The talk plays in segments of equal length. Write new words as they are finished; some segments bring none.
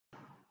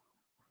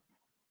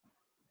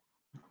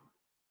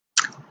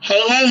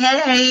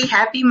Hey,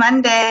 happy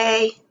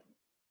Monday.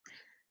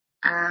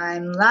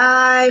 I'm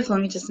live.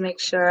 Let me just make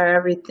sure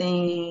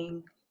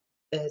everything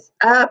is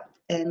up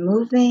and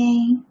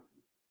moving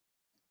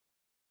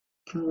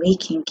and we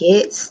can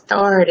get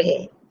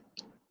started.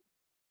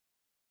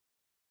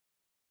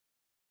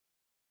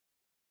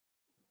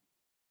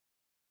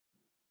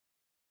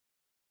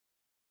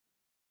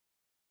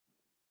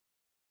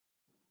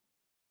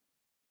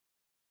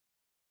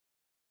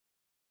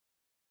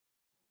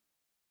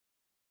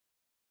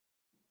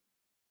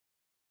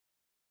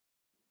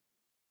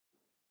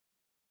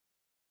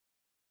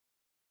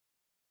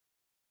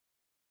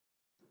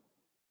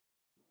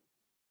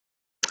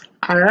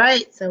 All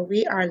right, so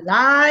we are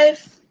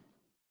live.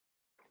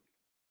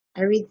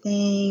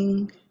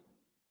 Everything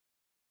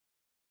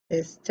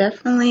is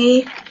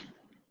definitely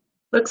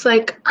looks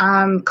like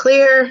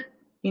clear.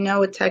 You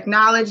know, with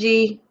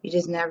technology, you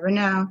just never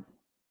know.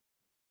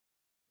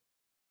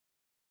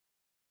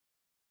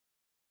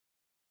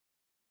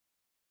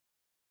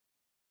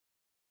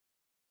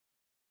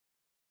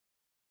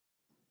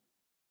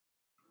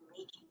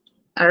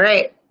 All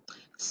right,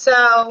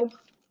 so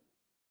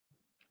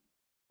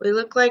we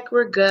look like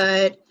we're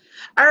good.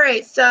 All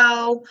right,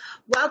 so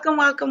welcome.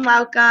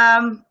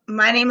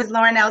 My name is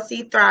Lauren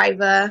Elsie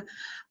Thriva.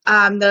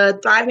 I'm the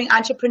Thriving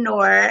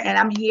Entrepreneur, and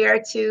I'm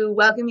here to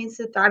welcome you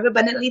to Thrive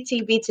Abundantly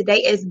TV. Today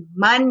is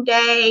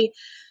Monday,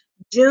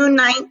 June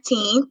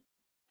 19th.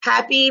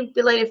 Happy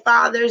belated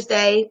Father's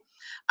Day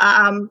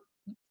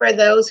for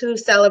those who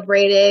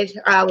celebrated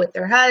with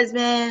their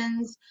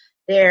husbands,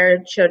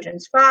 their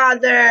children's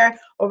father,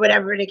 or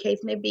whatever the case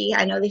may be.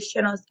 I know this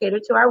channel is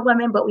catered to our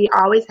women, but we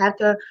always have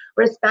to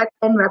respect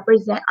and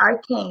represent our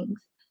kings.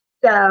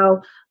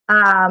 So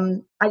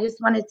I just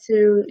wanted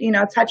to,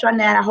 touch on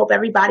that. I hope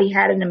everybody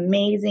had an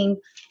amazing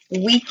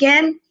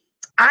weekend.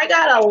 I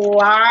got a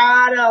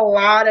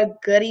lot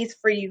of goodies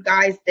for you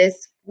guys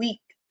this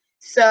week.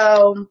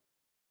 So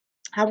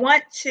I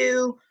want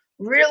to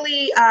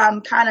really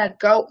kind of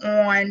go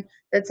on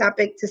the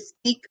topic to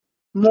speak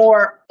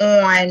more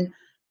on,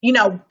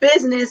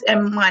 business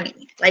and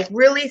money, like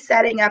really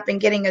setting up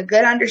and getting a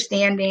good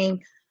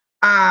understanding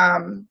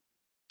of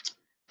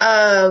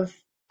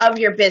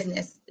your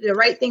business, the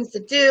right things to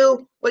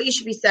do, what you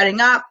should be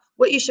setting up,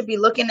 what you should be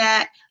looking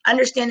at,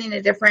 understanding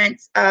the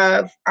difference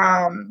of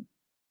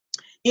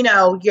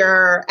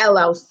your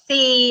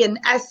LLC and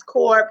S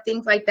Corp,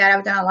 things like that.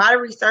 I've done a lot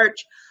of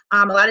research,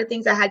 a lot of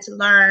things I had to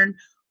learn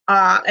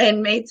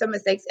and made some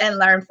mistakes and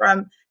learn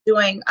from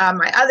doing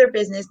my other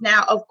business.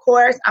 Now, of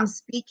course, I'm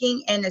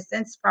speaking in a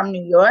sense from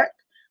New York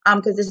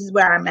because this is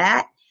where I'm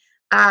at.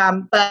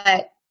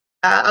 But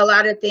a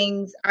lot of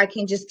things I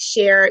can just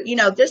share,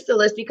 just the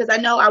list because I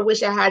know I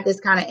wish I had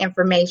this kind of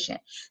information.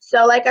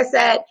 So like I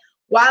said,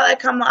 while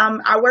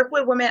I work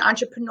with women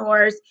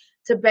entrepreneurs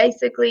to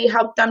basically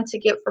help them to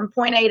get from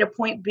point A to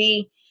point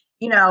B,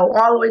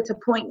 all the way to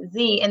point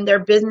Z in their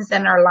business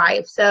and their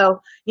life.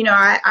 So,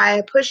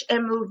 I push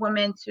and move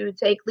women to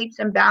take leaps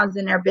and bounds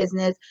in their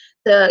business,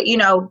 to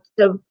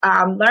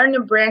learn to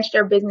branch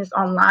their business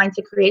online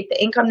to create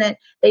the income that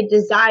they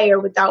desire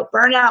without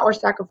burnout or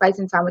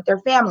sacrificing time with their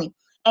family.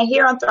 And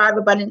here on Thrive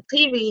Abundant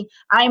TV,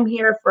 I'm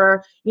here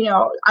for,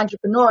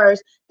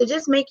 entrepreneurs to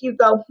just make you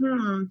go,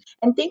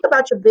 and think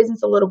about your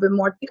business a little bit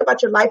more, think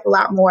about your life a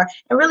lot more,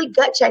 and really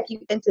gut check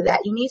you into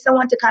that. You need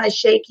someone to kind of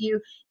shake you,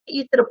 get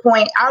you to the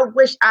point. I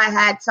wish I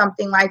had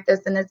something like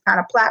this in this kind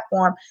of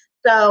platform.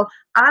 So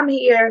I'm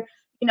here.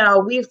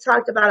 We've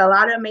talked about a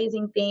lot of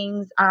amazing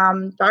things.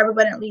 Thrive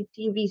Abundantly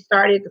TV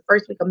started the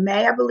first week of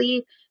May, I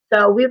believe.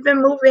 So we've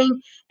been moving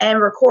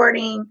and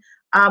recording.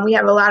 We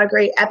have a lot of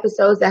great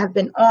episodes that have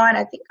been on.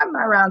 I think I'm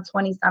around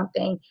 20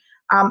 something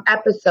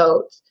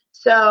episodes.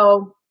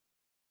 So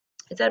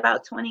is that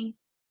about 20?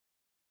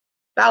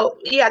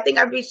 I think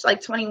I've reached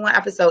like 21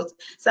 episodes.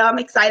 So I'm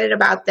excited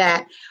about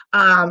that.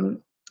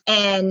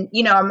 And,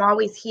 I'm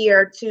always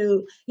here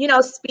to,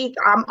 speak.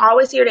 I'm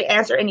always here to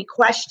answer any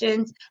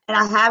questions. And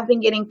I have been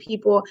getting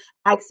people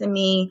asking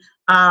me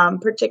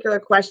particular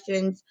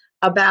questions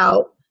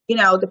about,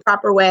 the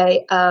proper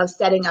way of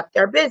setting up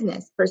their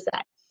business per se.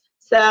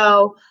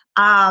 So,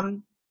 my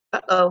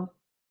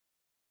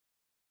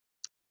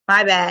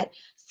bad.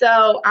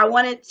 So I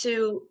wanted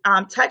to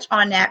touch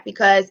on that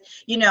because,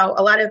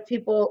 a lot of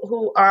people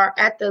who are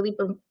at the leap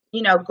of,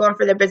 going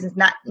for their business,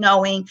 not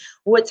knowing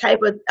what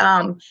type of,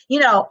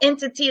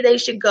 entity they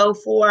should go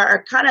for,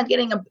 or kind of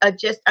getting a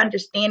just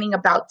understanding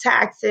about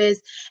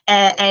taxes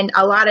and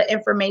a lot of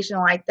information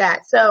like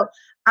that. So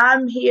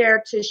I'm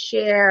here to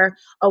share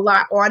a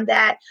lot on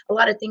that, a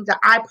lot of things that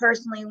I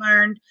personally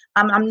learned.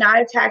 I'm not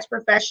a tax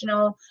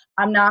professional.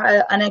 I'm not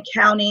an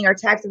accounting or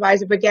tax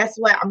advisor, but guess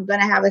what? I'm going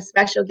to have a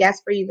special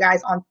guest for you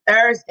guys on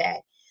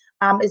Thursday.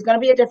 It's going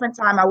to be a different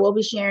time. I will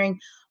be sharing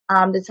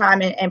the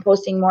time and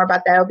posting more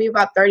about that. It'll be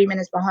about 30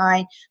 minutes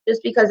behind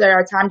just because there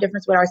are time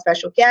difference with our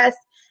special guest.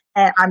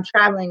 And I'm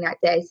traveling that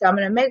day. So I'm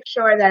going to make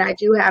sure that I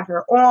do have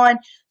her on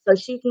so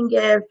she can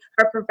give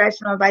her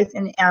professional advice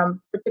in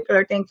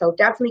particular things. So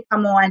definitely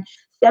come on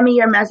send me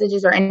your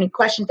messages or any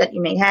questions that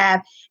you may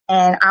have,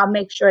 and I'll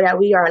make sure that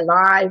we are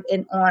live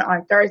and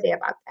on Thursday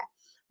about that.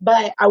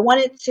 But I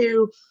wanted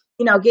to,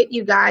 get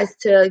you guys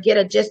to get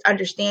a just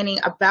understanding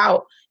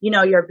about,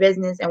 your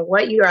business and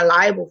what you are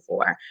liable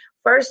for.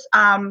 First,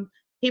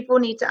 people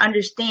need to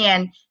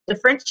understand,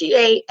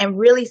 differentiate, and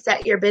really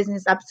set your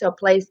business up to a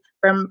place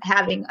from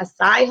having a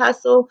side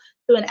hustle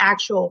to an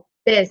actual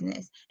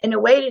business. And the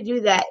way to do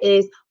that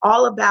is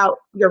all about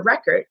your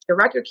record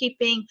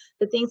keeping,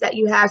 the things that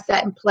you have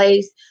set in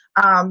place,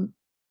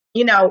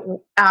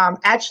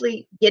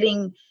 actually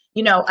getting,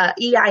 a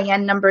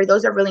EIN number.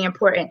 Those are really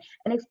important.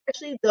 And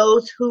especially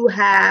those who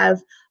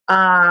have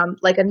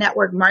like a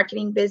network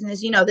marketing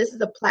business, this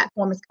is a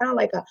platform. It's kind of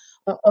like an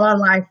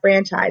online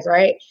franchise,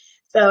 right?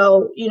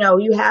 So,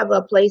 you have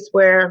a place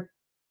where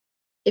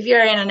if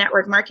you're in a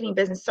network marketing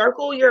business,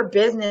 circle your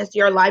business,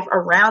 your life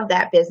around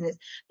that business.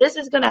 This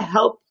is going to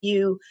help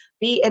you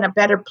be in a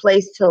better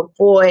place to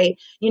avoid,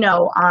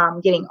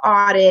 getting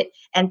audit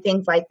and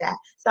things like that.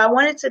 So I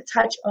wanted to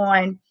touch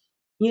on,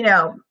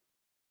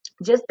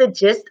 just the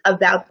gist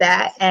about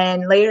that.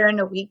 And later in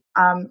the week,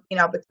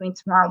 between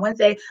tomorrow and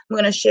Wednesday, I'm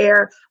going to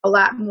share a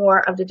lot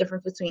more of the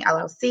difference between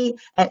LLC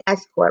and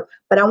S Corp.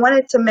 But I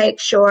wanted to make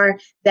sure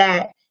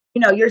that,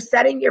 you're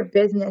setting your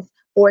business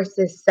for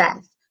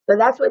success. So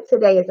that's what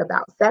today is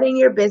about, setting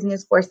your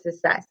business for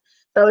success.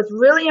 So it's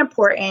really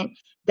important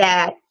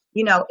that,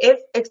 if,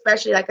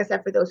 especially like I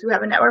said, for those who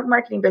have a network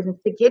marketing business,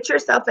 to get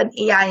yourself an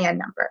EIN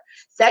number,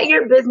 set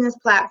your business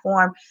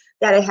platform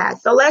that it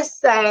has. So let's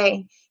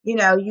say,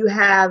 you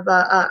have,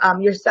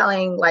 you're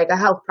selling like a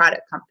health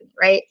product company,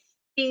 right?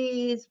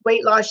 Teas,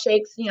 weight loss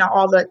shakes,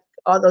 all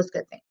those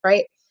good things,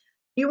 right?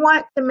 You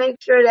want to make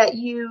sure that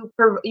you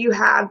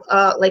have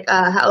like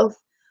a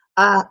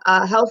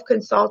health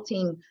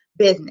consulting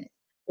business,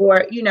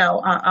 or,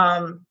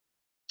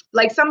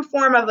 like some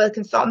form of a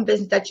consultant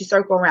business that you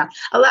circle around.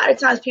 A lot of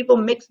times people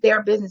mix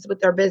their business with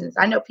their business.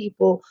 I know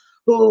people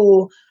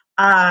who,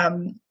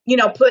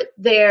 put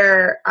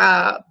their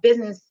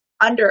business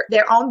under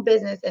their own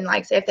business, and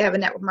like say if they have a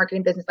network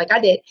marketing business like I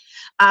did,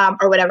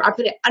 or whatever, I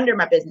put it under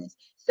my business.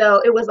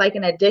 So it was like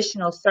an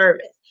additional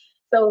service.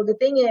 So the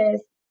thing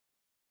is,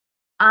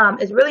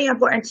 it's really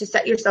important to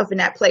set yourself in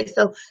that place.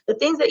 So the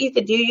things that you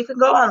could do, you can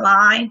go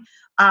online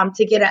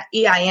to get an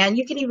EIN.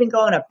 You can even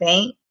go in a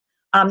bank.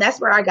 That's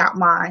where I got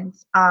mine.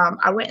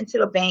 I went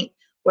into a bank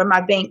where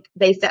my bank,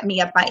 they set me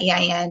up my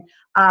EIN.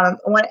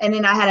 And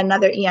then I had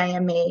another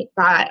EIN made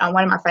by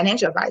one of my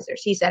financial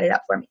advisors. He set it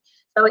up for me.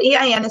 So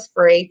EIN is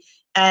free.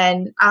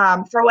 And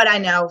for what I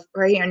know,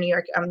 we're here in New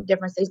York,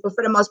 different states, but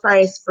for the most part,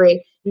 it's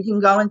free. You can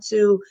go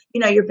into,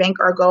 your bank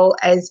or go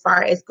as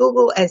far as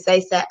Google and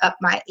say, set up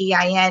my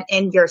EIN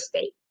in your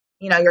state,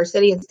 your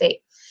city and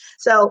state.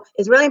 So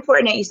it's really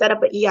important that you set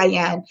up an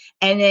EIN,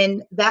 and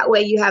then that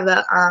way you have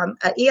a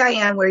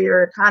EIN where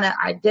you're kind of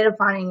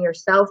identifying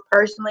yourself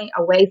personally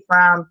away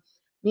from,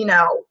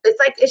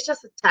 it's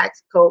just a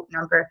tax code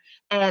number.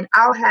 And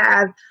I'll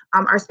have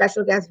our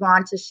special guest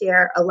Vaughn to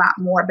share a lot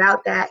more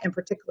about that and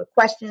particular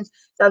questions.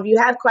 So if you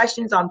have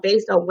questions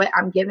based on what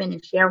I'm giving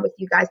and sharing with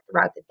you guys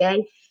throughout the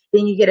day,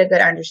 then you get a good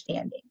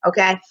understanding.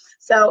 Okay.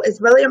 So it's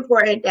really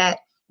important that,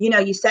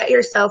 you set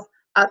yourself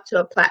up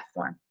to a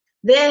platform.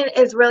 Then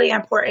it's really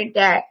important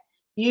that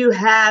you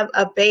have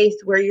a base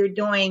where you're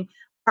doing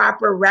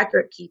proper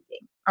record keeping.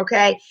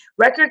 Okay.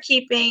 Record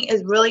keeping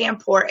is really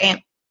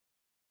important,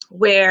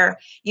 where,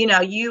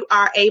 you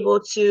are able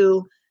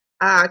to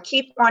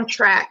keep on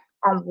track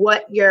on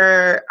what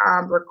you're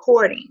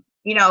recording,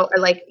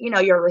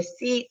 your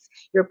receipts,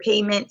 your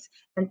payments,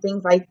 and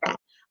things like that.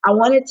 I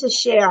wanted to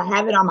share, I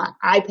have it on my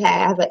iPad,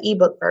 I have an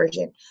ebook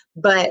version,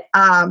 but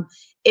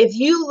if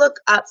you look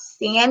up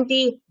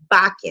Sandy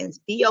Botkins,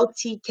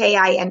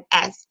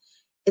 Botkins,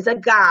 is a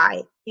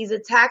guy, he's a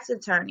tax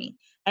attorney,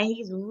 and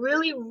he's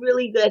really,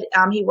 really good.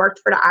 He worked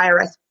for the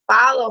IRS.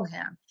 Follow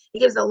him. He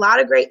gives a lot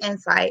of great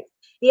insight.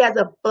 He has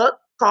a book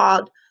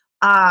called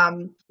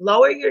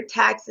Lower Your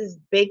Taxes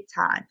Big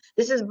Time.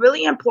 This is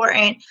really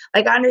important.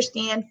 Like, I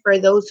understand for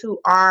those who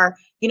are,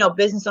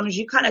 business owners,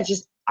 you kind of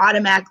just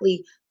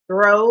automatically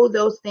throw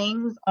those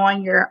things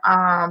on your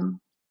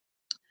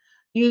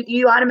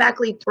you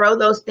automatically throw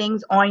those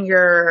things on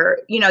your,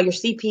 your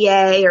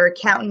CPA or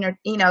accountant, or,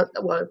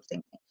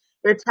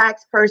 your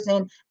tax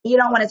person. You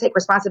don't want to take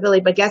responsibility,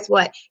 but guess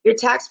what? Your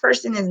tax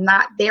person is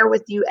not there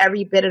with you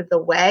every bit of the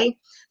way.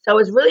 So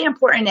it's really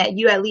important that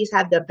you at least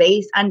have the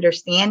base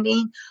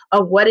understanding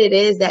of what it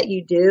is that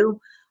you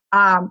do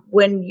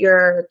when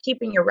you're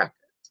keeping your records.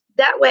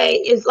 That way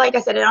is, like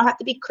I said, it don't have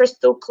to be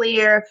crystal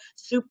clear,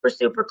 super,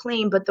 super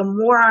clean, but the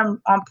more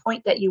on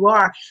point that you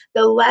are,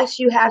 the less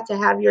you have to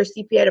have your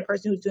CPA, the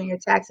person who's doing your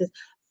taxes,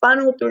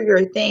 funnel through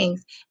your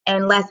things,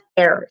 and less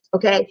errors.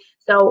 Okay.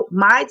 So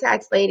my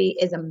tax lady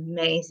is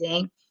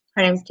amazing.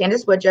 Her name is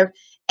Candace Woodruff,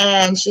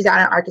 and she's out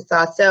in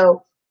Arkansas.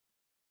 So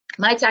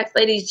my tax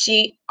lady,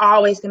 she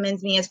always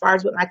commends me as far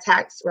as with my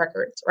tax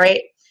records,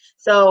 right?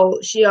 So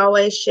she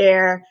always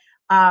share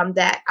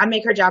that I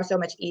make her job so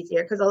much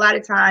easier, because a lot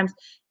of times,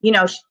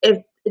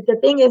 if the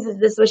thing is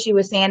this is what she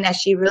was saying, that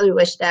she really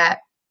wished that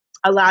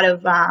a lot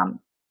of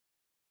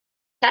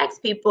tax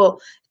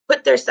people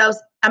put themselves,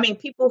 I mean,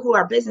 people who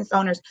are business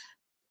owners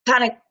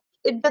kind of,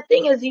 the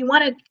thing is you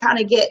want to kind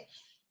of get,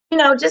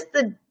 just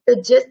the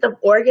gist of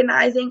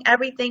organizing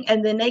everything,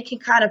 and then they can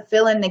kind of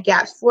fill in the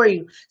gaps for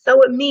you. So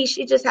with me,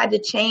 she just had to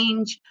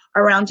change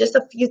around just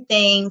a few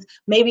things.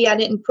 Maybe I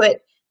didn't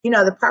put,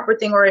 the proper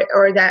thing,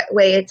 or that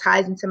way it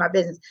ties into my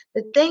business.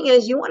 The thing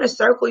is, you want to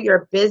circle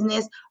your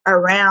business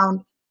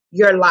around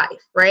your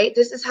life, right?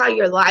 This is how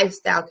your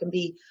lifestyle can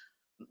be,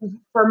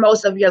 for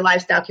most of your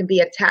lifestyle can be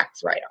a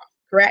tax write-off,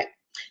 correct?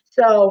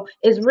 So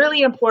it's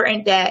really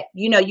important that,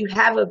 you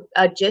have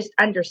a just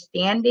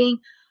understanding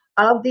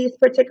of these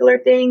particular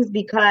things,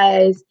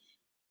 because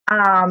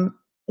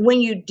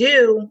when you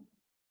do,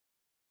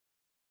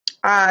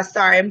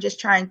 sorry, I'm just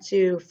trying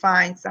to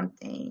find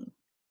something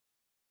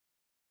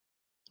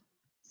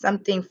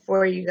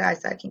for you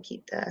guys so I can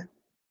keep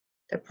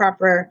the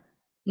proper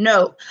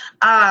note.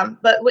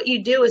 But what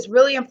you do is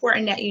really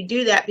important that you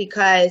do that,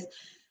 because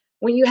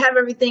when you have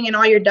everything and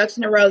all your ducks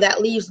in a row,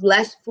 that leaves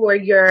less for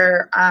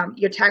your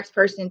tax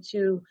person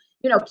to,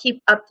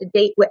 keep up to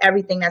date with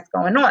everything that's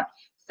going on.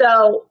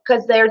 So,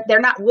 because they're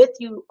not with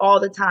you all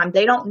the time,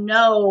 they don't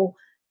know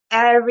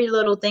every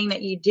little thing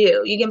that you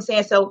do. You get what I'm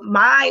saying? So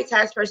my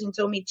tax person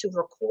told me to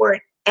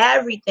record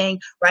everything,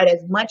 write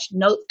as much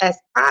notes as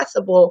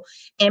possible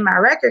in my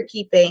record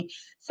keeping.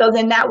 So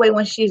then that way,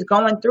 when she's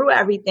going through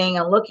everything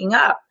and looking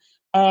up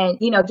and,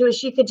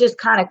 she could just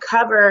kind of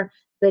cover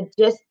the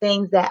just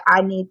things that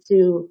I need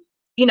to,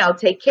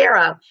 take care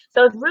of.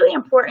 So it's really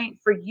important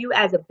for you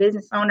as a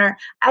business owner.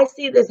 I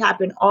see this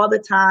happen all the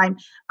time.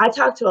 I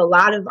talk to a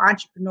lot of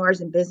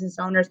entrepreneurs and business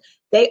owners.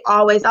 They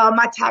always, oh,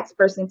 my tax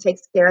person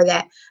takes care of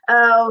that.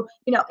 Oh,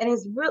 and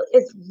it's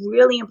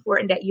really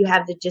important that you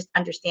have the just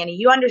understanding.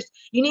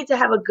 You need to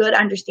have a good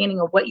understanding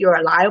of what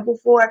you're liable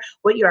for,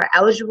 what you're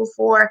eligible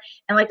for.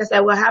 And like I said,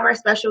 we'll have our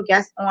special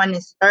guest on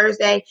this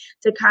Thursday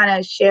to kind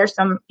of share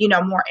some,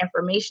 more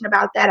information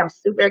about that. I'm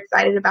super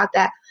excited about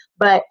that.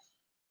 But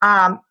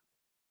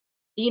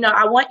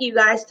I want you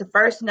guys to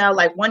first know,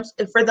 like, once,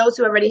 for those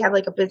who already have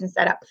like a business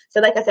set up.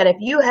 So like I said, if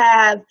you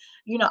have,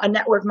 a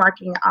network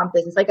marketing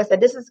business, like I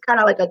said, this is kind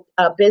of like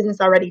a business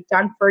already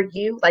done for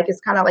you. Like, it's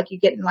kind of like you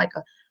getting like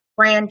a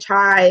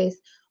franchise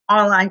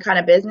online kind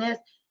of business.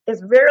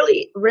 It's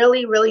really,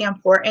 really, really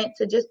important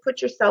to just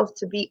put yourself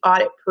to be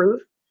audit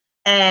proof,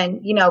 and,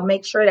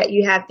 make sure that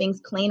you have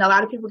things clean. A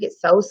lot of people get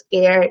so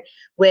scared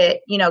with,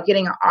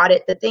 getting an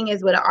audit. The thing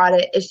is with an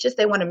audit, it's just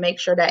they want to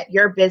make sure that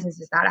your business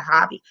is not a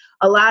hobby.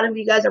 A lot of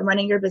you guys are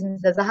running your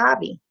business as a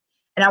hobby.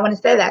 And I want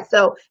to say that.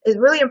 So it's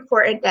really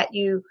important that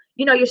you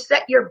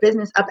set your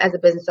business up as a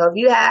business. So if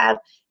you have,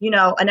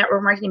 a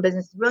network marketing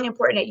business, it's really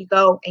important that you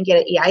go and get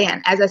an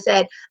EIN. As I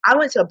said, I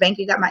went to a bank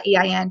and got my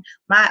EIN.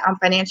 My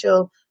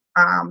financial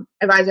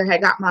advisor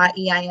had got my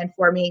EIN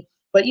for me.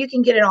 But you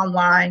can get it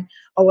online,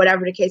 or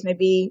whatever the case may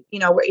be,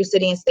 where your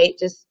city and state,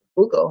 just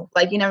Google.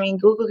 Like,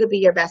 Google could be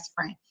your best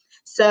friend.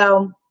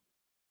 So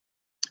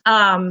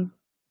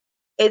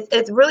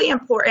it's really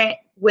important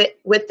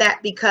with that,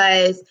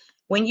 because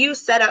when you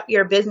set up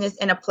your business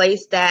in a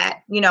place that,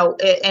 in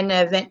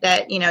the event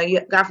that,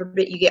 you, God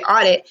forbid, you get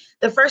audited,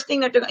 the first thing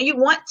that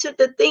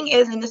the thing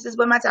is, and this is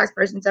what my tax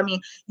person told me,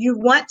 you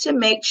want to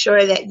make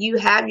sure that you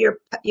have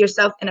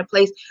yourself in a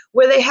place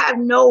where they have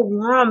no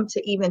room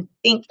to even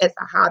think it's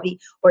a hobby,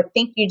 or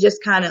think you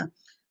just kind of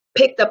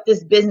picked up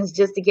this business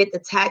just to get the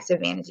tax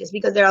advantages,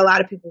 because there are a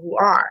lot of people who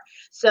are.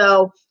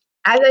 So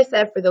as I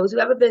said, for those who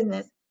have a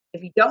business,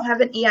 if you don't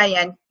have an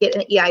EIN, get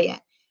an EIN.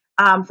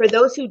 For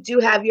those who do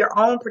have your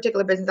own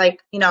particular business, like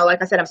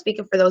I said, I'm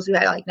speaking for those who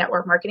have like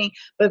network marketing,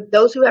 but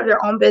those who have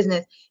their own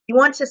business, you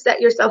want to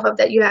set yourself up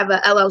that you have a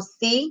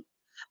LLC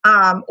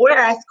or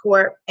S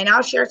Corp, and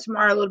I'll share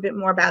tomorrow a little bit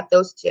more about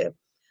those two.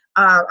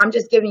 I'm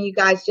just giving you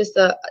guys just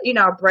a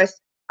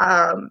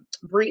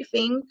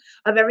briefing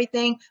of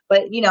everything,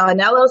 but an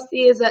LLC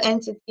is an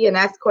entity, an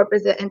S Corp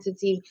is an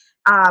entity.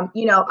 A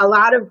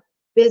lot of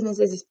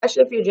businesses,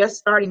 especially if you're just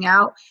starting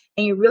out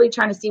and you're really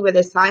trying to see where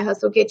this side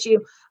hustle gets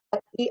you,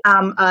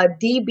 a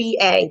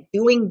DBA,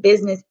 doing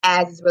business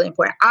as, is really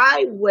important.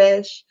 I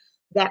wish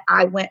that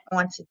I went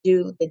on to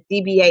do the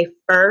DBA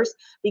first,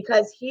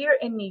 because here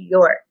in New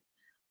York,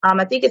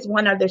 I think it's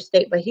one other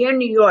state, but here in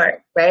New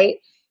York, right,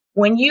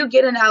 when you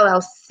get an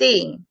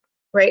LLC,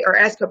 right, or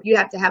S Corp, you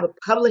have to have a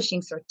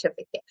publishing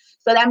certificate.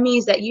 So that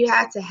means that you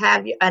have to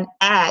have an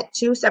ad,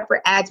 2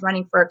 separate ads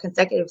running for a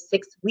consecutive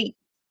 6 weeks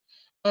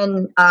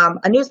in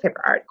a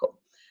newspaper article.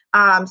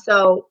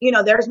 So,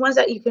 there's ones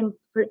that you can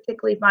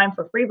particularly find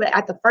for free, but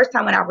at the first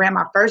time when I ran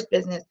my first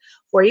business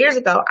 4 years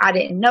ago, I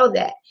didn't know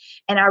that.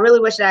 And I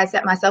really wish that I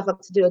set myself up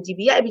to do a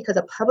DBA, because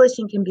a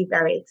publishing can be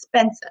very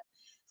expensive.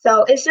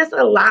 So it's just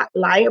a lot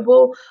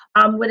liable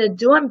with a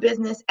doing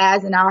business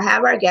as, and I'll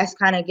have our guests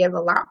kind of give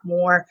a lot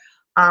more,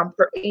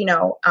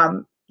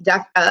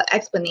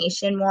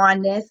 explanation more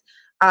on this.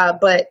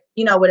 But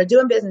with a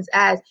doing business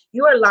as,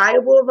 you are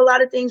liable of a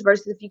lot of things,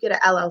 versus if you get an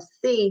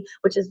LLC,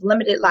 which is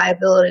limited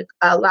liability,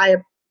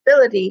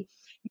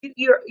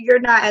 you're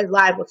not as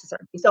liable to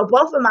certain things. So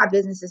both of my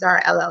businesses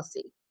are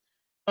LLC.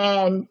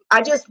 And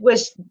I just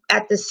wish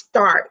at the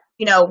start,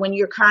 when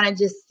you're kind of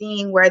just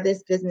seeing where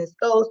this business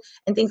goes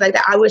and things like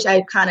that, I wish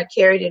I kind of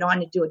carried it on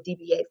to do a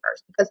DBA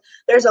first, because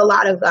there's a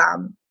lot of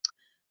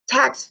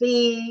tax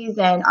fees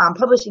and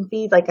publishing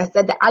fees, like I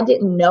said, that I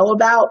didn't know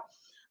about,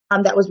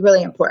 that was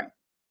really important.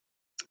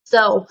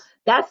 So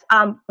that's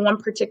one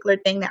particular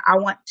thing that I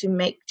want to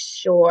make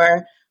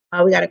sure.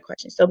 We got a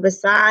question. So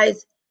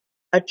besides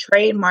a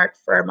trademark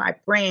for my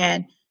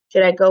brand,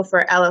 should I go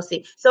for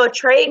LLC? So a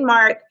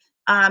trademark,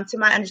 to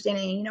my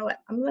understanding, you know what?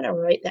 I'm going to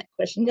write that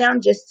question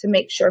down just to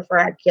make sure for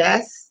our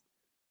guests.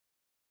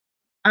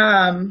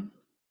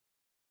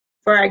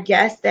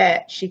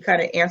 That she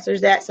kind of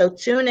answers that. So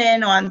tune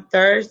in on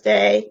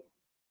Thursday.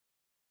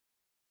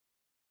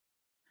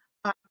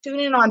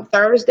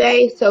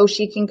 So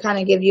she can kind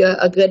of give you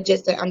a good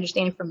just an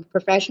understanding from a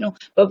professional.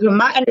 But from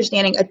my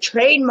understanding, a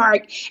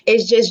trademark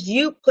is just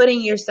you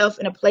putting yourself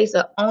in a place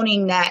of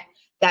owning that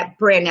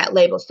brand, that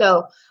label.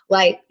 So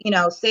like,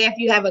 say if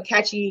you have a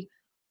catchy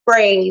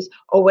phrase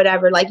or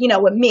whatever, like,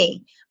 with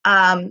me,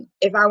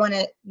 if I want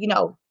to,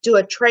 do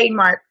a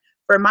trademark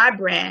for my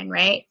brand,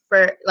 right?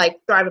 For like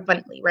Thrive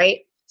Abundantly, right?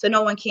 So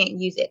no one can't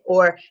use it,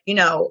 or,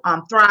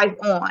 thrive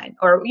on,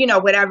 or,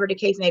 whatever the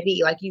case may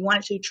be. Like you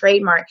wanted to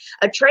trademark.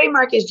 A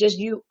trademark is just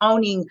you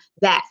owning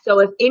that. So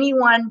if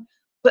anyone,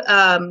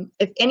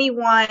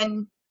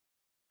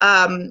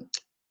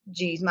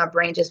 geez, my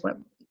brain just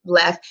went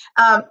left.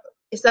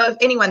 So if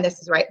anyone, this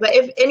is right, but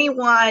if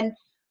anyone,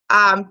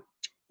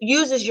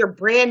 uses your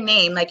brand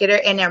name, like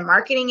and they're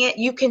marketing it,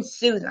 you can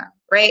sue them,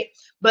 right?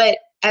 But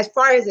as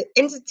far as an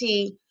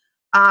entity,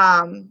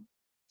 let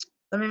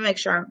me make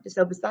sure.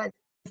 So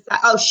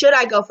should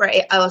I go for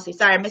a LLC?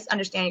 Sorry, I'm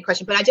misunderstanding your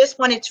question, but I just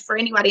wanted to, for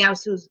anybody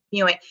else who's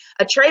viewing,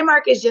 a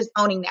trademark is just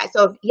owning that.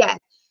 So yes,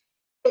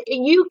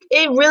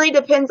 it really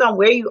depends on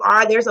where you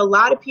are. There's a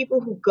lot of people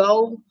who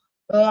go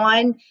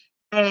on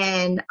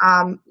and,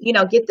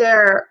 get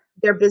their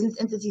business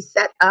entity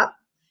set up,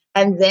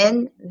 and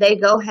then they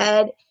go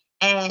ahead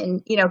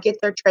and,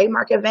 get their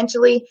trademark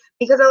eventually,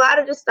 because a lot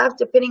of the stuff,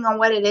 depending on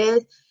what it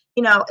is,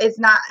 it's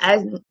not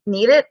as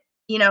needed,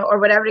 or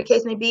whatever the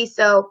case may be.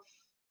 So,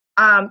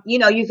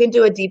 you can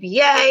do a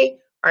DBA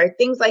or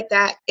things like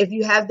that if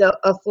you have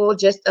a full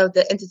gist of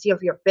the entity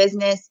of your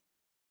business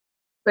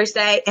per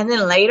se, and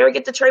then later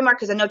get the trademark,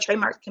 because I know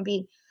trademarks can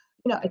be,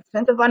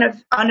 expensive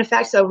on the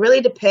fact. So it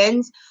really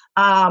depends.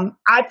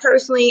 I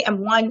personally am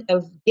one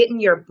of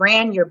getting your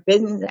brand, your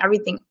business, and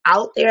everything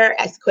out there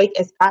as quick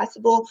as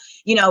possible.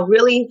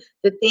 Really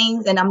the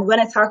things, and I'm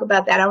going to talk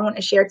about that. I don't want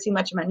to share too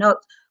much of my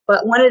notes,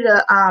 but one of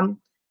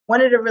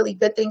the really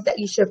good things that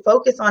you should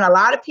focus on. A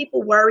lot of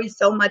people worry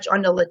so much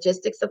on the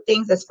logistics of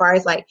things, as far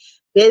as like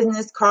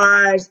business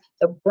cards,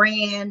 the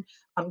brand,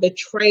 the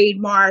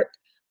trademark,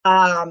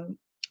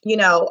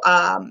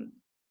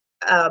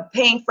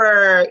 paying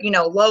for,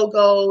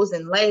 logos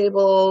and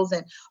labels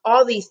and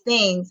all these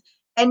things.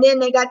 And then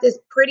they got this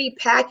pretty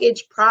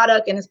packaged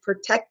product and it's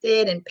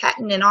protected and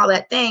patent and all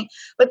that thing.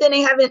 But then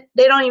they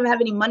don't even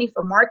have any money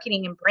for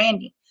marketing and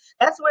branding.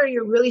 That's where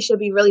you really should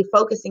be really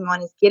focusing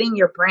on, is getting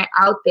your brand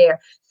out there.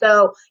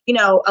 So,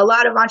 a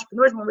lot of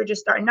entrepreneurs, when we're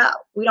just starting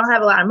up, we don't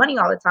have a lot of money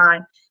all the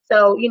time.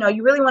 So,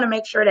 you really want to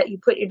make sure that you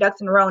put your ducks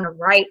in a row in the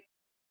right,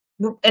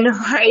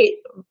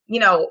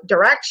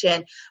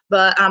 direction.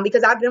 But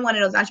because I've been one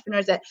of those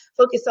entrepreneurs that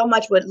focus so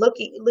much with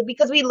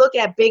because we look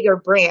at bigger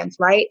brands,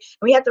 right?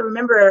 And we have to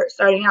remember,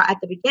 starting out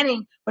at the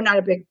beginning, we're not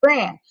a big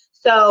brand.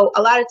 So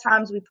a lot of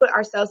times we put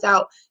ourselves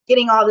out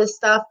getting all this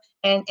stuff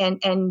and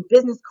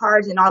business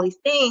cards and all these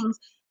things.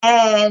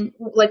 And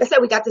like I said,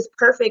 we got this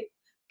perfect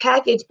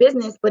package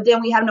business, but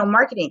then we have no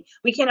marketing.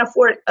 We can't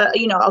afford,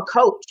 a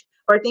coach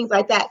or things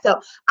like that. So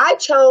I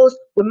chose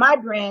with my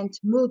brand to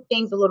move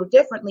things a little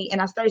differently,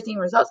 and I started seeing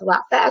results a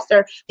lot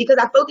faster because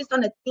I focused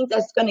on the things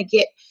that's going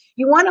to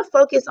you want to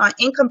focus on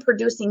income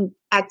producing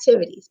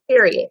activities,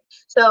 period.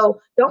 So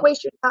don't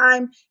waste your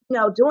time,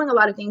 doing a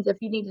lot of things if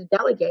you need to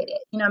delegate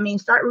it.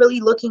 Start really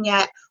looking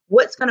at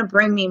what's going to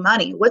bring me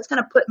money, what's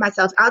going to put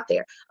myself out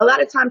there. A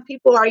lot of times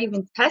people are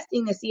even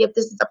testing to see if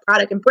this is a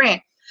product and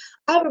brand.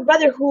 I have a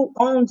brother who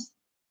owns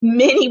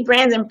many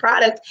brands and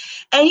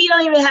products, and he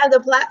don't even have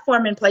the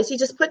platform in place. He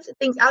just puts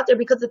things out there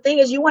because the thing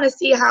is, you want to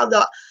see how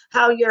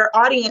your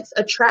audience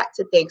attract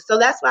to things. So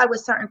that's why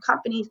with certain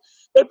companies,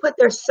 they put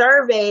their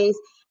surveys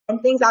and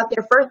things out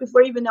there first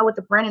before you even know what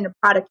the brand and the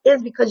product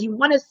is, because you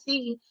want to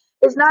see,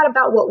 it's not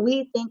about what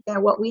we think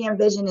and what we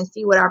envision and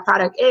see what our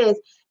product is.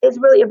 It's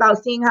really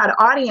about seeing how the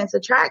audience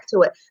attract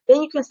to it.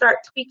 Then you can start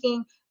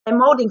tweaking and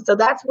molding. So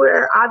that's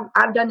where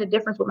I've done the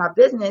difference with my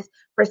business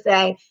per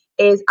se,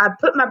 is I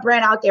put my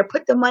brand out there,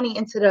 put the money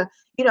into the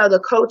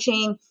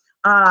coaching,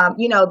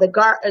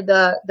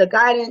 the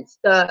guidance,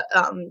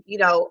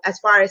 as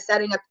far as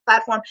setting up the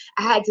platform.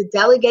 I had to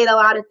delegate a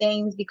lot of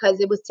things because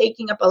it was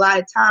taking up a lot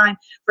of time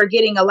for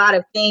getting a lot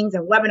of things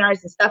and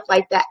webinars and stuff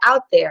like that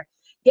out there.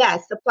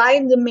 Yes, supply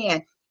and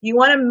demand. You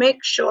want to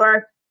make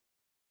sure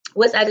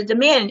what's at the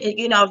demand.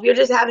 If you're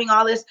just having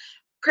all this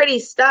pretty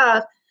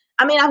stuff,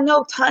 I mean, I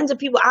know tons of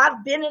people.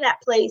 I've been in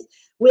that place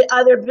with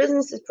other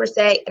businesses per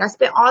se, and I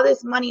spent all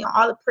this money on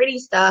all the pretty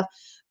stuff,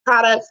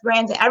 products,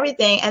 brands, and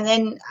everything, and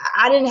then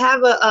I didn't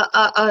have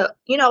a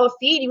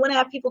feed. You wouldn't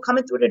have people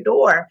coming through the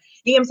door.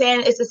 You know what I'm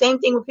saying? It's the same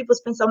thing when people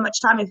spend so much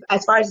time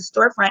as far as the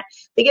storefront.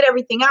 They get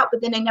everything out,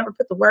 but then they never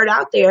put the word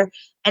out there,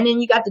 and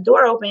then you got the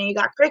door open and you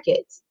got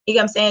crickets. You know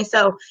what I'm saying?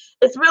 So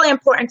it's really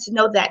important to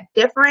know that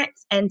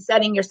difference and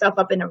setting yourself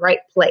up in the right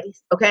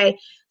place. Okay.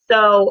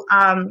 So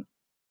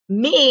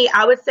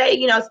I would say,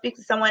 speak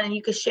to someone and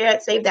you could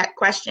save that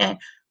question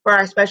for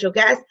our special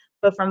guest.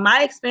 But from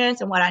my experience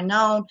and what I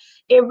know,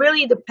 it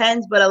really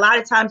depends. But a lot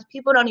of times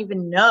people don't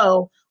even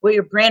know where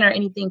your brand or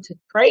anything to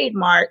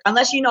trademark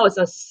unless you know it's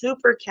a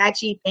super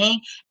catchy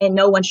thing and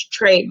no one should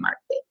trademark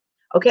it.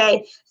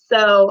 Okay.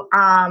 So,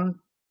 all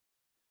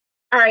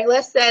right,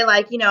 let's say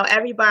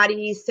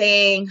everybody's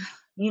saying,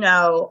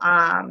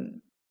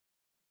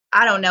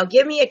 I don't know,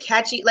 give me a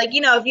catchy,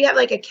 if you have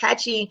like a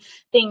catchy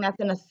thing that's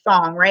in a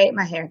song, right?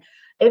 My hair.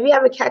 If you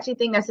have a catchy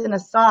thing that's in a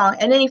song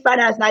and then you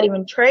find out it's not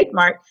even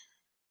trademarked,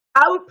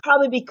 I would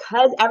probably,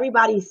 because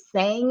everybody's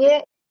saying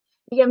it,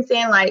 you know what I'm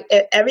saying? Like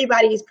if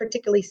everybody is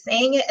particularly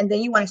saying it and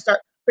then you want to start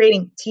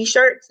creating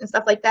t-shirts and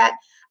stuff like that,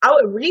 I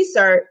would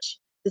research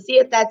to see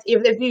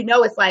if you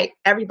know it's like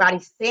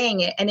everybody's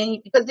saying it. And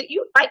then because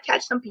you might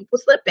catch some people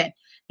slipping.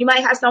 You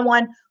might have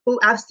someone who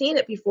I've seen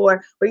it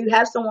before where you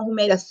have someone who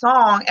made a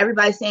song,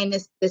 everybody's saying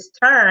this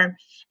term,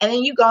 and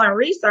then you go and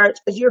research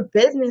because you're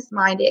business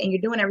minded and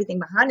you're doing everything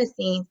behind the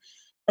scenes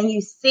and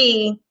you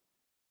see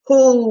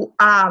who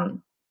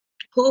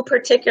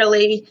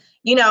particularly,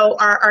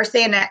 are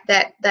saying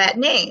that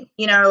name,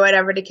 or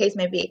whatever the case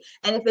may be.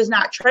 And if it's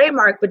not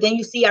trademarked, but then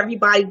you see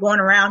everybody going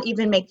around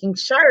even making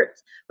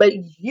shirts, but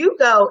you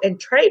go and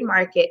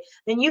trademark it,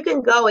 then you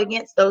can go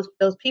against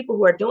those people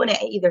who are doing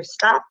it and either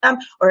stop them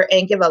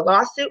and give a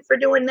lawsuit for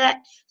doing that.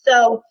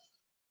 So,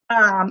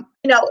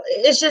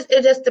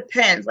 it just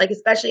depends, like,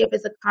 especially if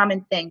it's a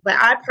common thing. But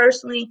I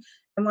personally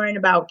am worrying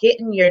about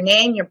getting your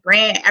name, your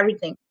brand,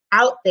 everything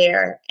out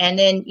there, and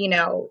then,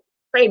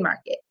 trademark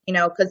it,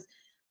 because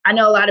I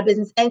know a lot of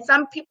business, and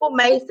some people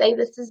may say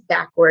this is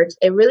backwards.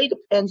 It really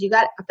depends.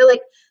 I feel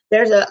like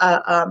there's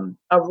a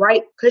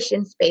right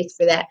cushion space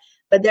for that,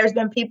 but there's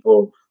been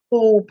people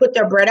who put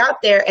their bread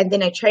out there and then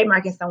they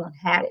trademark and someone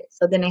had it.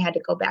 So then they had to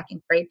go back and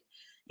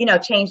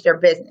change their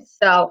business.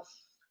 So,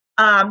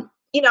 I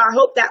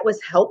hope that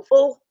was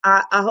helpful.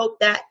 I hope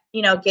that,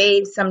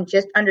 gave some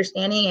just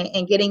understanding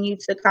and getting you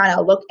to kind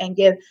of look and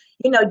give,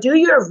 do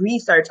your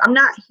research. I'm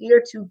not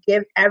here to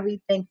give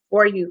everything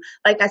for you.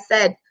 Like I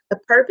said, the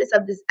purpose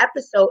of this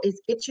episode is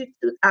get you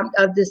through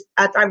of this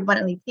Thrive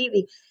Abundantly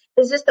TV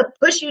is just to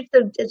push you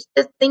to just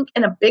think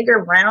in a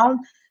bigger realm,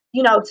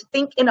 to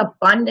think in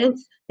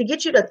abundance, to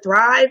get you to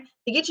thrive,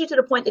 to get you to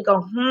the point to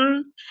go,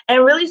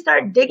 and really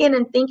start digging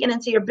and thinking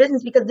into your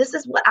business, because this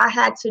is what I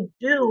had to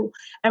do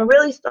and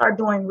really start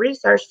doing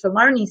research to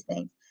learn these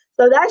things.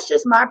 So that's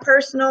just my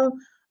personal,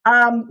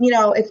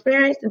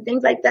 experience and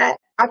things like that.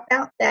 I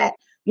found that,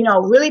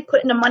 really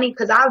putting the money,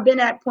 because I've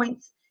been at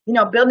points,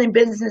 building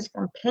businesses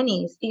from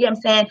pennies, you know what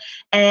I'm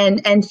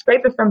saying? And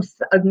scraping from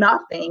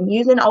nothing,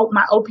 using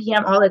my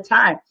OPM all the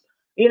time.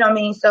 You know what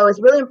I mean? So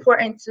it's really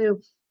important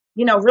to,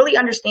 really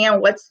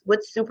understand what's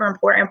super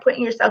important,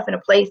 putting yourself in a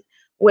place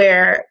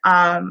where,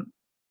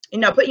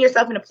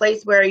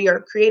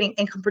 you're creating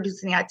income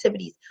producing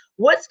activities.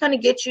 What's going to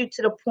get you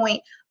to the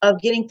point of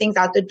getting things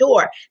out the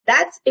door?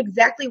 That's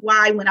exactly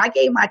why when I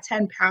gave my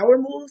 10 power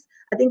moves,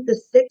 I think the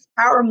 6th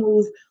power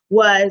move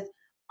was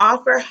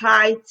offer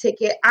high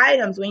ticket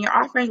items. When you're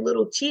offering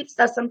little cheap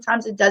stuff,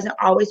 sometimes it doesn't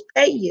always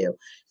pay you.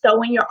 So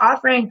when you're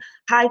offering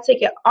high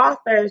ticket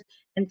offers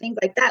and things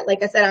like that,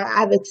 like I said, I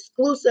have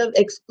exclusive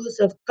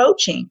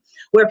coaching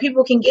where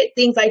people can get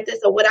things like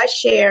this, or what I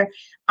share,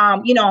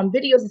 on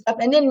videos and stuff,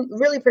 and then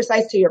really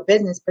precise to your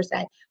business per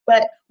se,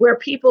 but where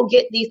people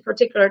get these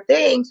particular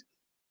things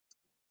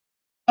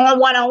on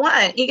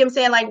one-on-one, you know what I'm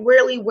saying, like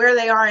really where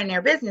they are in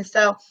their business.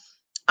 So,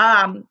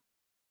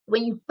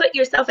 when you put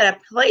yourself at a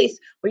place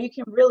where you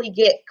can really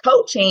get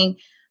coaching,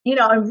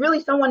 and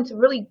really someone to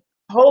really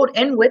hold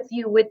in with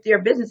you with your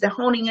business and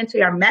honing into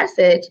your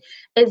message,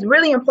 it's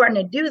really important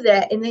to do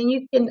that. And then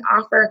you can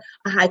offer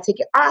a high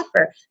ticket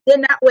offer.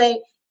 Then that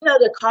way,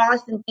 the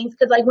cost and things,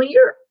 because like when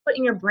you're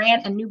putting your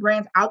brand and new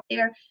brands out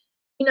there,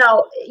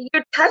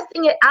 you're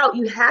testing it out.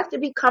 You have to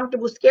be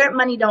comfortable. Scared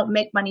money don't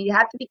make money. You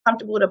have to be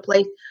comfortable with a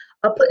place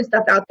of putting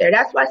stuff out there.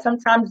 That's why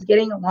sometimes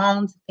getting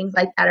loans, things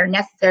like that are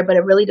necessary, but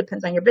it really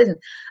depends on your business.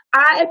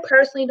 I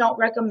personally don't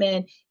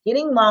recommend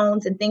getting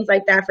loans and things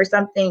like that for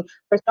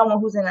someone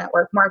who's in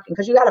network marketing,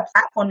 because you got a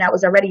platform that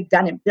was already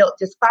done and built.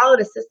 Just follow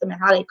the system and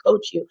how they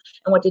coach you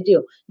and what to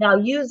do. Now,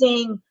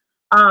 using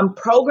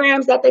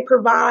programs that they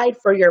provide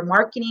for your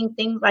marketing,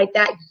 things like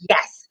that,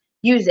 yes,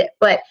 use it.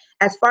 But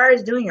as far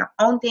as doing your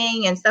own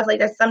thing and stuff like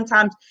that,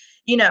 sometimes,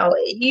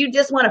 you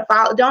just want to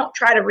follow. Don't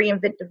try to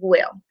reinvent the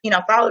wheel.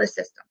 Follow the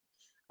system.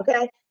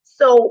 Okay.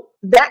 So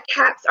that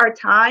caps our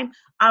time.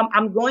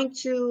 I'm going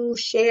to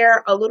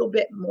share a little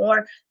bit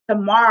more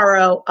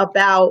tomorrow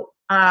about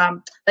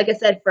like I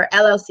said, for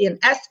LLC and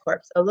S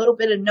Corps, a little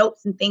bit of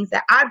notes and things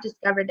that I've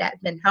discovered that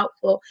have been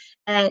helpful.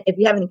 And if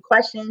you have any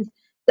questions,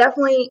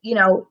 definitely,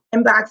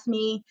 inbox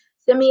me,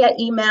 send me an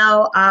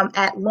email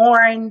at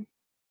Lauren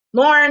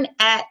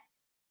at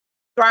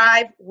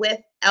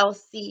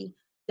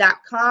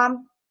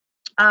thrivewithlc.com.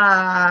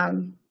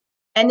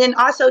 And then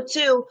also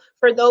too,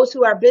 for those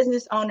who are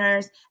business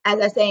owners, as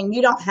I say, and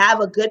you don't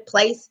have a good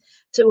place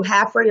to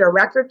have for your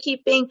record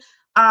keeping,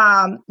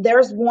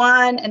 there's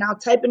one, and I'll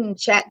type it in the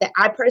chat, that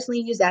I personally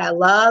use that I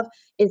love.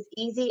 It's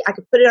easy. I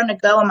could put it on the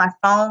go on my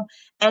phone,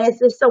 and it's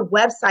just a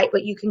website,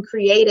 but you can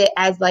create it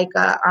as like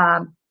a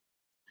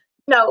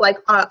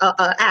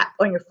app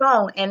on your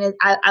phone. And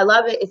I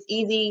love it. It's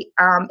easy.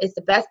 It's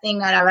the best thing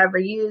that I've ever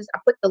used. I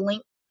put the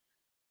link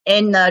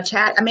in the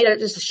chat. I made it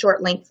just a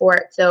short link for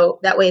it,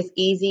 so that way it's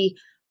easy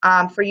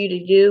for you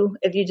to do.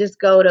 If you just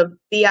go to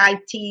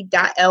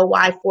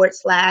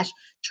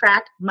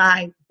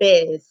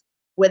bit.ly/trackmybiz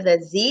with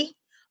a Z,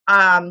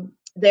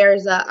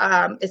 there's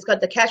it's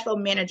called the Cash Flow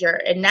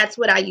Manager, and that's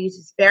what I use.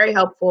 It's very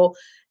helpful.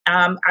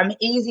 I'm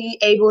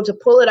able to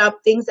pull it up,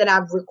 things that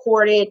I've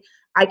recorded,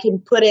 I can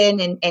put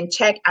in and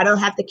check. I don't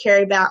have to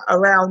carry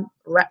around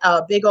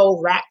big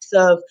old racks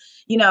of,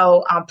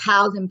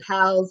 piles and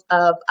piles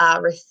of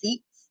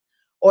receipts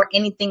or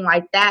anything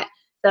like that.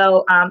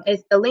 So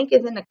the link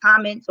is in the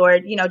comments, or,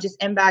 just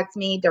inbox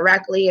me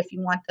directly if you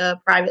want the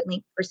private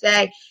link per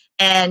se.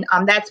 And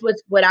that's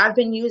what I've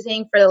been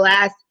using for the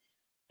last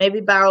maybe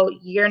about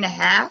year and a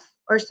half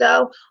or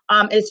so.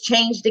 It's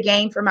changed the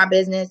game for my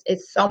business.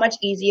 It's so much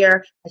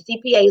easier. My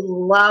CPA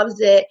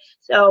loves it.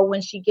 So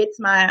when she gets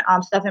my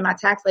stuff in, my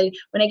tax lady,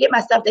 when they get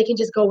my stuff, they can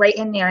just go right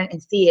in there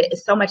and see it.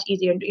 It's so much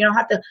easier. You don't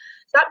have to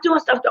stop doing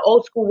stuff the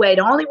old school way.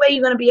 The only way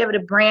you're going to be able to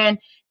brand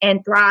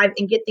and thrive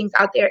and get things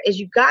out there is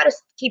you got to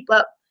keep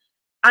up.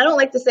 I don't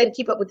like to say to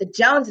keep up with the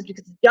Joneses,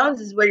 because the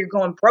Joneses is where you're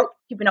going broke,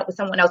 keeping up with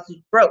someone else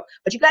who's broke.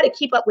 But you got to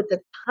keep up with the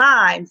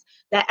times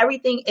that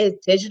everything is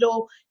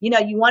digital. You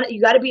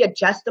got to be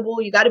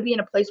adjustable. You got to be in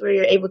a place where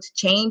you're able to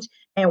change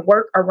and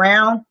work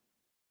around,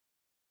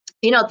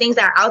 things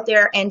that are out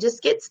there, and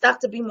just get stuff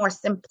to be more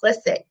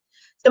simplicity.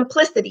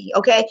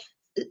 Okay.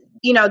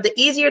 The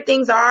easier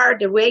things are,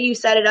 the way you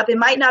set it up. It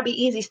might not be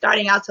easy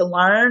starting out to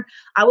learn.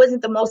 I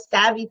wasn't the most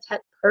savvy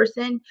tech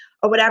person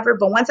or whatever,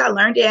 but once I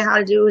learned it and how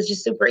to do it, was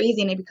just super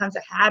easy, and it becomes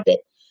a habit,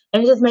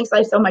 and it just makes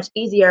life so much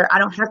easier. I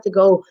don't have to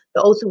go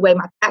the old school way.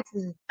 My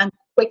taxes is done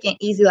quick and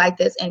easy like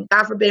this, and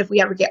God forbid if we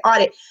ever get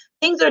audit,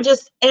 things are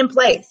just in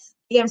place.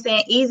 You know what I'm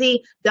saying?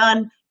 Easy,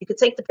 done. You could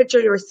take the picture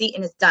of your receipt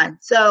and it's done.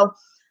 So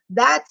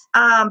that's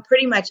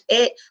pretty much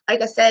it.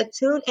 Like I said,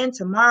 tune in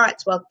tomorrow at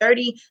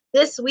 12:30.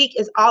 This week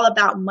is all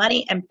about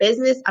money and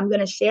business. I'm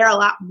going to share a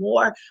lot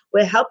more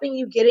with helping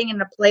you getting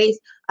in a place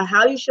of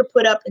how you should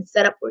put up and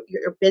set up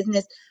your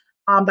business.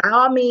 By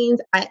all means,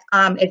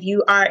 if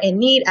you are in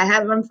need, I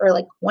have room for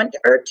like one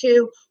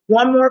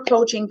more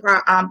coaching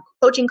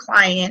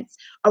clients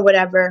or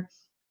whatever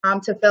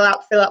to fill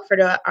out for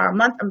the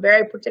month. I'm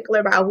very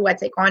particular about who I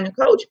take on to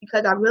coach,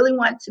 because I really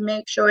want to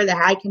make sure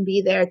that I can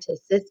be there to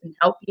assist and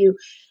help you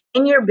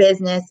in your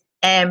business,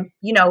 and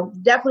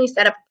definitely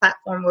set up a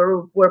platform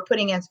where we're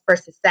putting in for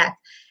success.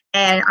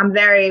 And I'm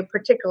very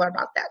particular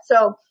about that.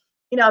 So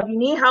if you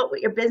need help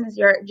with your business,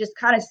 you're just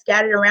kind of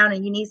scattered around,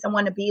 and you need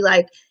someone to be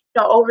like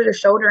over the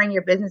shoulder in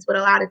your business with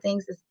a lot of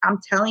things, I'm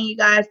telling you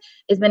guys,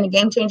 it's been a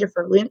game changer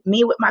for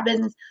me with my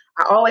business.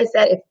 I always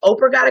said, if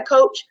Oprah got a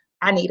coach,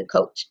 I need a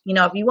coach.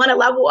 If you want to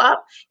level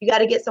up, you got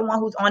to get someone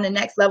who's on the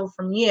next level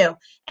from you.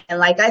 And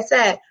like I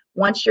said,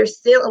 once your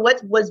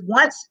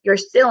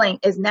ceiling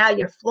is now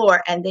your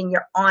floor, and then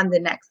you're on the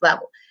next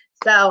level.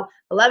 So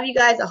I love you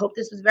guys. I hope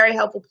this was very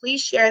helpful. Please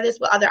share this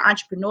with other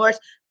entrepreneurs.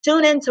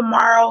 Tune in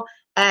tomorrow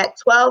at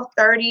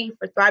 12:30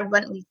 for Thrive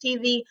Abundantly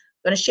TV.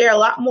 I'm going to share a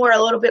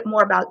little bit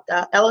more about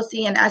the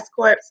LLC and S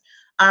Corps,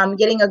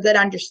 getting a good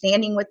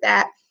understanding with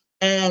that.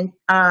 And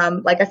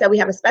like I said, we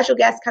have a special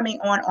guest coming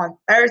on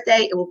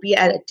Thursday. It will be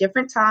at a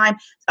different time.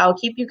 So I'll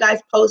keep you guys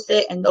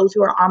posted. And those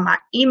who are on my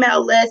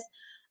email list,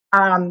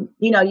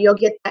 you'll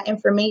get that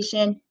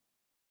information.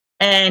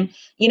 And,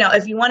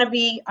 if you want to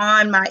be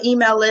on my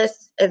email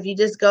list, if you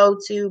just go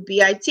to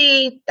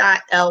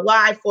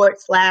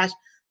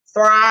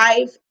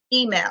bit.ly/thrive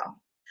email,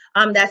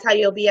 that's how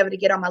you'll be able to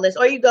get on my list.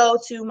 Or you go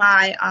to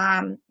my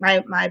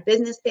my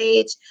business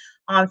page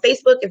on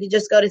Facebook. If you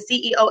just go to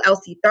CEO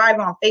LC Thrive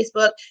on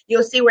Facebook,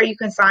 you'll see where you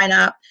can sign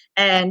up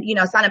and,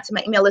 sign up to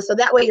my email list. So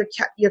that way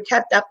you're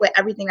kept up with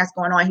everything that's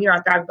going on here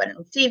on Thrive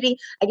Abundantly TV.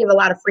 I give a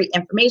lot of free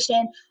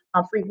information,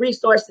 free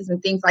resources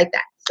and things like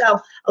that. So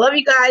I love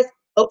you guys.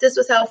 Hope this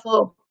was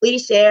helpful.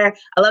 Please share.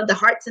 I love the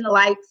hearts and the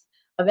likes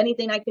of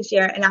anything I can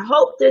share. And I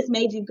hope this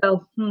made you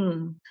go,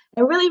 and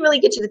really, really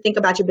get you to think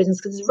about your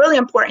business, because it's really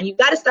important. You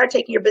got to start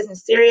taking your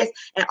business serious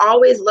and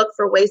always look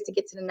for ways to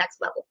get to the next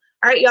level.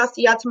 All right, y'all.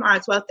 See y'all tomorrow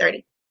at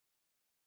 12:30.